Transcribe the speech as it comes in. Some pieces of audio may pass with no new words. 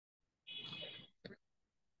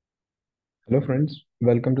Hello friends,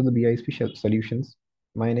 welcome to the BISP Solutions.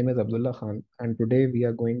 My name is Abdullah Khan and today we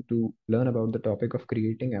are going to learn about the topic of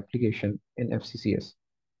creating application in FCCS.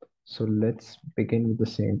 So let's begin with the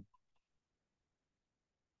same.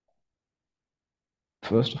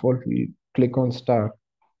 First of all, we'll click on start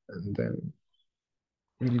and then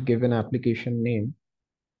we'll give an application name,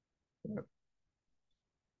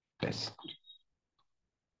 test,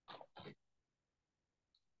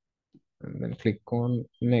 and then click on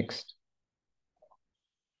next.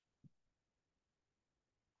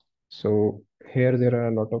 So here there are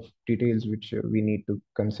a lot of details which we need to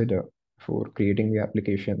consider for creating the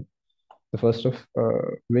application. The first of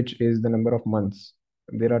which is the number of months.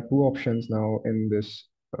 There are two options now in this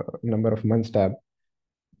number of months tab.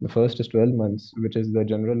 The first is 12 months, which is the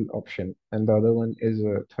general option, and the other one is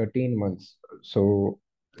 13 months. So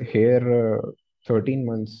here, 13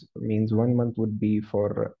 months means 1 month would be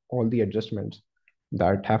for all the adjustments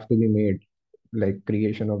that have to be made, like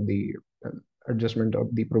creation of the uh, adjustment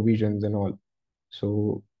of the provisions and all.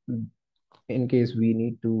 So in case we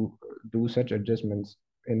need to do such adjustments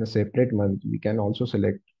in a separate month, we can also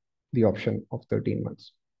select the option of 13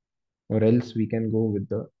 months, or else we can go with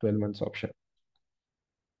the 12 months option.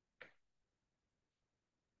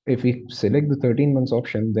 If we select the 13 months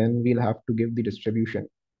option, then we'll have to give the distribution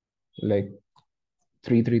like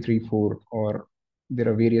 3334, or there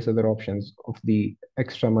are various other options of the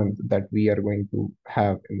extra month that we are going to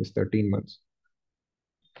have in this 13 months.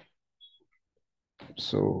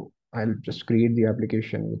 So I'll just create the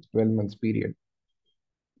application with 12 months period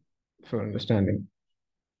for understanding.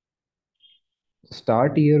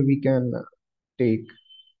 Start year we can take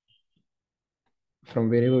from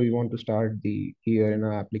wherever we want to start the year in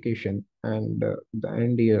our application, and the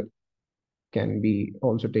end year can be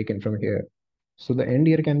also taken from here. So the end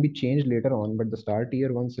year can be changed later on, but the start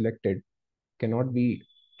year once selected cannot be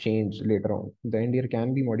changed later on. The end year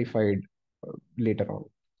can be modified later on.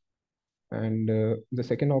 And the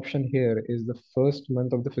second option here is the first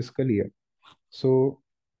month of the fiscal year. So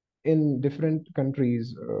in different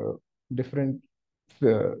countries, different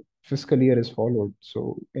fiscal year is followed.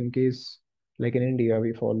 So in case like in India,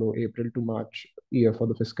 we follow April to March year for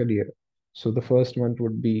the fiscal year. So the first month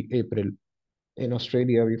would be April. In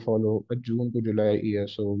Australia, we follow a June to July year.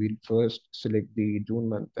 So we'll first select the June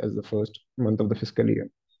month as the first month of the fiscal year,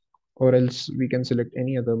 or else we can select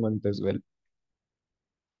any other month as well.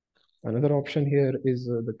 Another option here is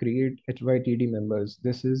the create HYTD members.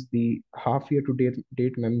 This is the half year to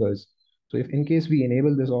date members. So if in case we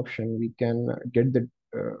enable this option, we can get the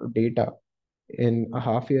data in a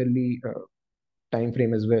half yearly time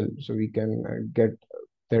frame as well. So we can get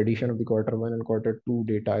the addition of the quarter one and quarter two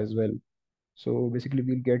data as well. So basically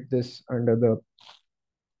we'll get this under the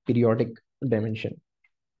periodic dimension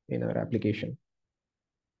in our application.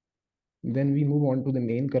 Then we move on to the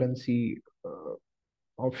main currency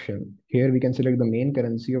option. Here we can select the main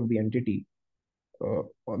currency of the entity,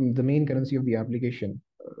 on the main currency of the application.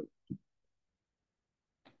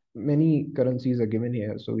 Many currencies are given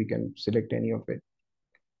here, so we can select any of it.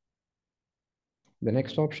 The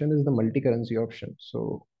next option is the multi-currency option.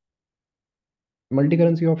 So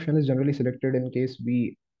multi-currency option is generally selected in case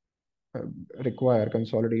we uh, require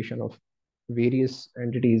consolidation of various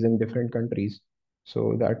entities in different countries.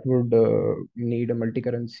 So that would need a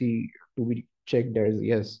multi-currency to be checked as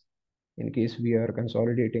yes, in case we are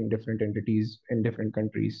consolidating different entities in different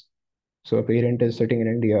countries. So a parent is sitting in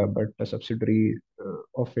India, but a subsidiary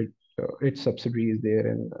of its subsidiary is there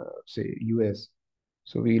in, say, US.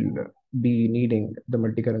 So we'll be needing the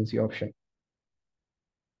multi-currency option.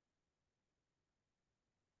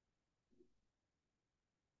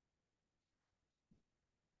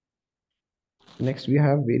 Next, we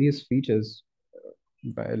have various features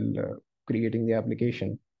while creating the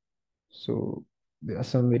application. So there are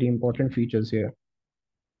some very important features here.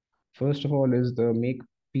 First of all is the make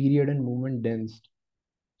period and movement dense.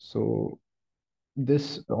 So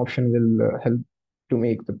this option will help to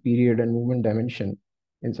make the period and movement dimension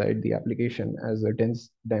inside the application as a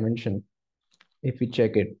dense dimension if we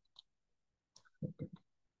check it.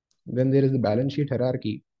 Then there is the balance sheet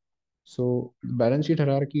hierarchy. So the balance sheet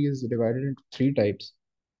hierarchy is divided into three types.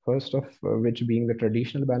 First of which being the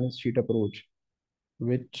traditional balance sheet approach,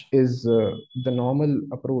 which is the normal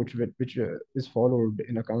approach which is followed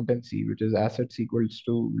in accountancy, which is assets equals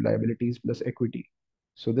to liabilities plus equity.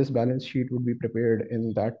 So this balance sheet would be prepared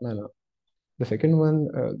in that manner. The second one,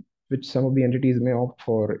 which some of the entities may opt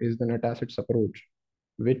for, is the net assets approach,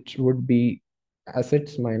 which would be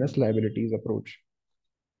assets minus liabilities approach.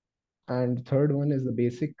 And third one is the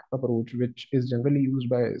basic approach, which is generally used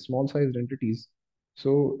by small sized entities.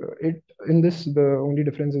 So it in this the only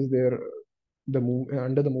difference is there.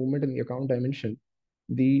 under the movement in the account dimension,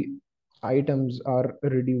 the items are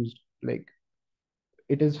reduced. Like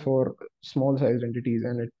it is for small sized entities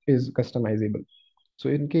and it is customizable. So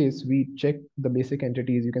in case we check the basic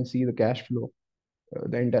entities, you can see the cash flow.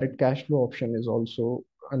 The indirect cash flow option is also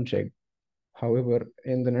unchecked. However,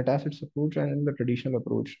 in the net assets approach and in the traditional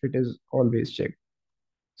approach, it is always checked.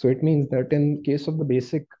 So it means that in case of the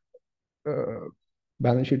basic uh,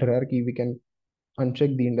 balance sheet hierarchy, we can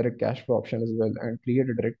uncheck the indirect cash flow option as well and create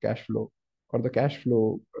a direct cash flow or the cash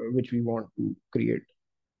flow which we want to create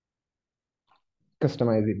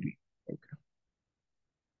customizably. Okay.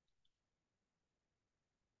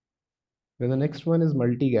 Then the next one is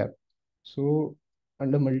multi-gap. So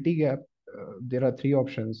under multi-gap, there are three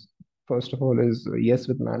options. First of all is yes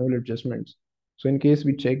with manual adjustments. So in case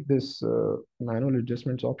we check this manual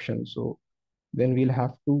adjustments option, so then we'll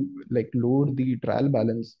have to like load the trial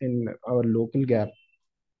balance in our local gap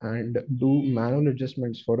and do manual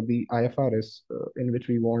adjustments for the IFRS in which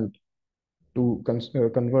we want to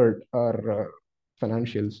convert our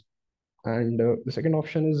financials. And the second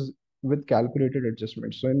option is with calculated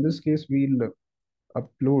adjustments. So in this case, we'll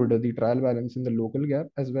upload the trial balance in the local gap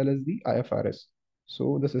as well as the IFRS.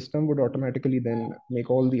 So the system would automatically then make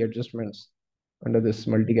all the adjustments under this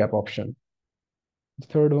multi-gap option. The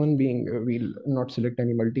third one being we'll not select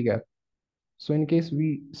any multi-gap. So in case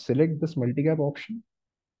we select this multi-gap option,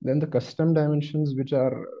 then the custom dimensions which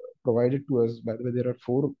are provided to us, by the way, there are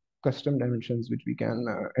four custom dimensions which we can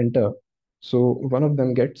enter. So one of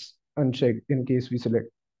them gets unchecked in case we select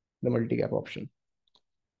the multi-gap option.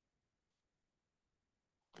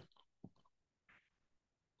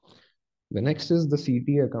 The next is the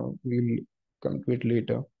CTE account. We'll come to it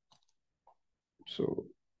later. So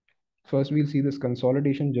first we'll see this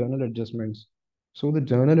consolidation journal adjustments. So the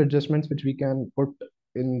journal adjustments which we can put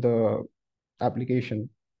in the application.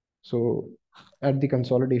 So at the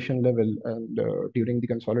consolidation level and during the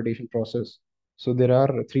consolidation process. So there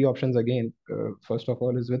are three options again. First of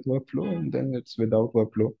all is with workflow and then it's without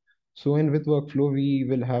workflow. So in with workflow, we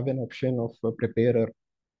will have an option of a preparer,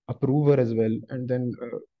 approver as well, and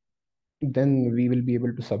then we will be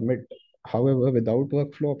able to submit. However, without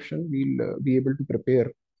workflow option, we'll be able to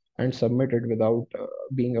prepare and submit it without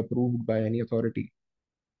being approved by any authority.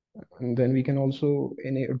 And then we can also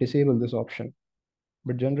disable this option.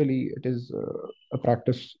 But generally, it is a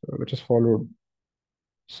practice which is followed.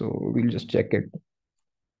 So we'll just check it.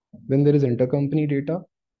 Then there is intercompany data.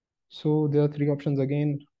 So there are three options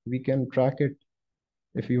again. We can track it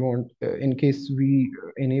if you want. In case we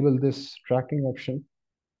enable this tracking option,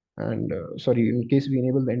 and sorry, in case we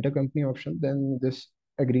enable the intercompany option, then this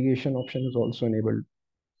aggregation option is also enabled.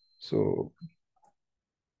 So,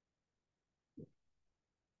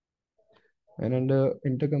 and under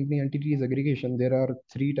intercompany entities aggregation, there are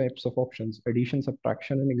three types of options: addition,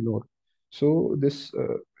 subtraction, and ignore. So this,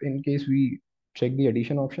 in case we check the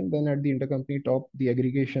addition option, then at the intercompany top, the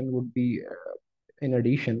aggregation would be in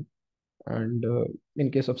addition, and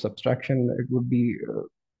in case of subtraction, it would be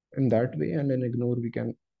in that way, and in ignore, we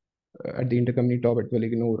can at the intercompany top, it will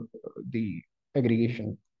ignore the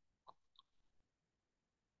aggregation.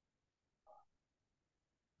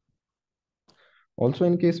 Also,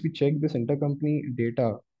 in case we check this intercompany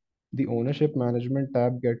data, the ownership management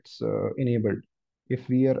tab gets enabled. If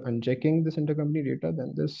we are unchecking this intercompany data,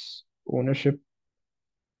 then this ownership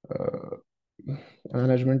uh,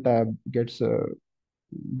 management tab gets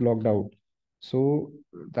blocked out. So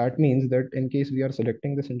that means that in case we are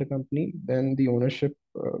selecting this intercompany, then the ownership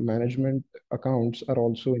management accounts are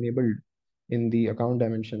also enabled in the account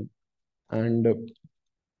dimension, and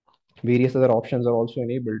various other options are also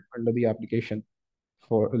enabled under the application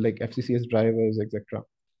for like FCCS drivers, etc.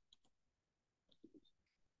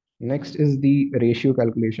 Next is the ratio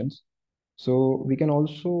calculations. So we can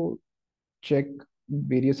also check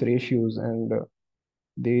various ratios and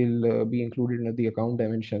they'll be included in the account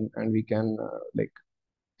dimension and we can like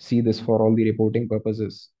see this for all the reporting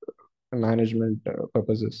purposes, management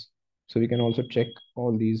purposes. So we can also check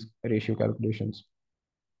all these ratio calculations.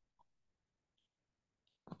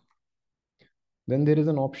 Then there is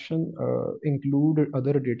an option include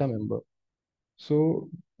other data member. So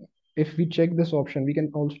if we check this option, we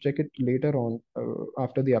can also check it later on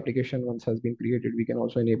after the application once has been created. We can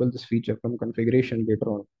also enable this feature from configuration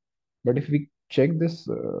later on. But if we check this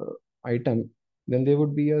item, then there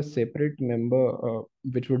would be a separate member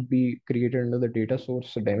which would be created under the data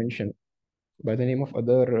source dimension by the name of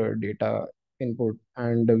other data input.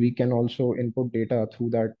 And we can also input data through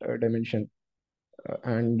that dimension.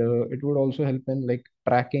 And it would also help in like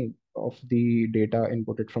tracking of the data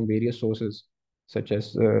inputted from various sources. such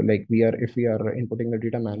as like if we are inputting the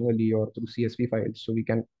data manually or through CSV files, so we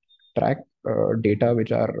can track data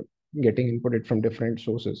which are getting inputted from different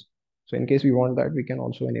sources. So in case we want that, we can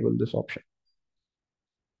also enable this option.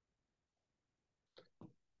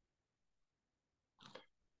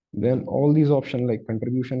 Then all these options like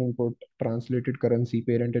contribution input, translated currency,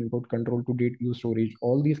 parent input, control to date view storage,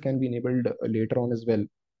 all these can be enabled later on as well.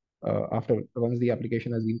 After once the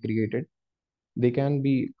application has been created, they can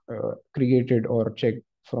be created or checked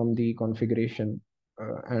from the configuration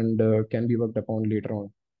and can be worked upon later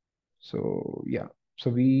on. So yeah, so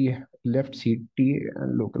we left CT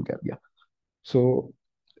and local gap. Yeah. So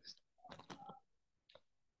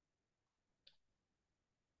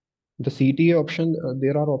the CTA option,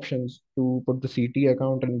 there are options to put the CT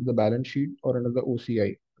account in the balance sheet or under the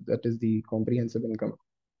OCI, that is the comprehensive income.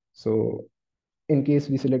 So in case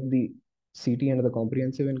we select the CT under the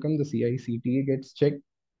comprehensive income, the CI CTA gets checked.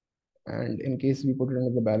 And in case we put it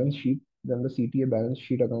under the balance sheet, then the CTA balance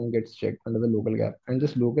sheet account gets checked under the local gap. And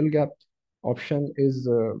this local gap option is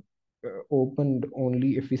opened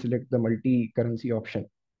only if we select the multi-currency option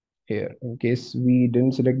here. In case we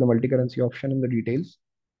didn't select the multi-currency option in the details,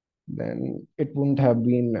 then it wouldn't have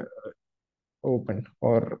been open,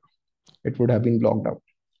 or it would have been blocked out.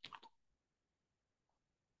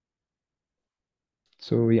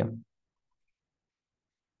 So yeah,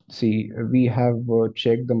 see, we have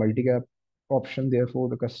checked the multi-gap option. Therefore,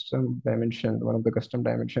 the custom dimension, one of the custom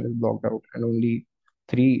dimension is blocked out, and only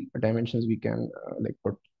three dimensions we can like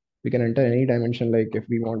put. We can enter any dimension. Like if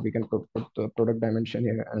we want, we can put the product dimension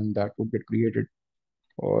here, and that would get created.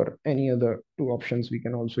 Or any other two options we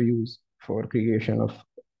can also use for creation of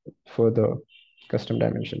further custom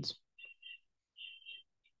dimensions.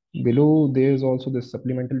 Below, there's also this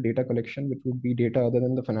supplemental data collection, which would be data other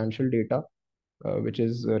than the financial data, which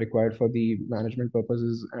is required for the management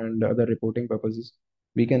purposes and other reporting purposes.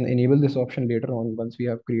 We can enable this option later on once we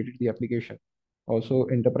have created the application. Also,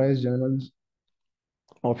 enterprise journals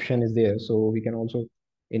option is there, so we can also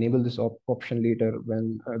enable this option later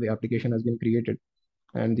when the application has been created,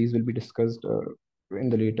 and these will be discussed in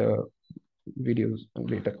the later videos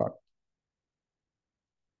and later part.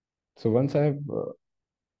 So once I have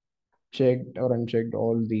checked or unchecked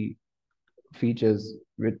all the features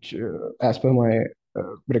which as per my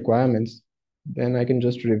requirements, then I can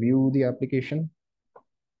just review the application,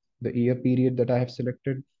 the year period that I have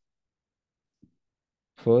selected,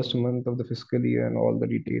 first month of the fiscal year, and all the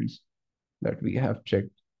details that we have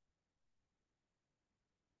checked.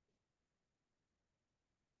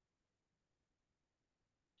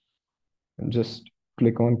 And just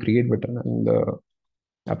click on create button and the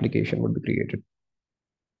application would be created.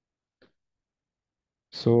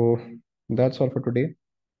 So that's all for today.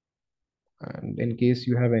 And in case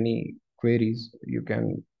you have any queries, you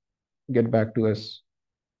can get back to us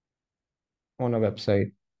on our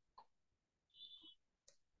website.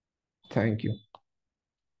 Thank you.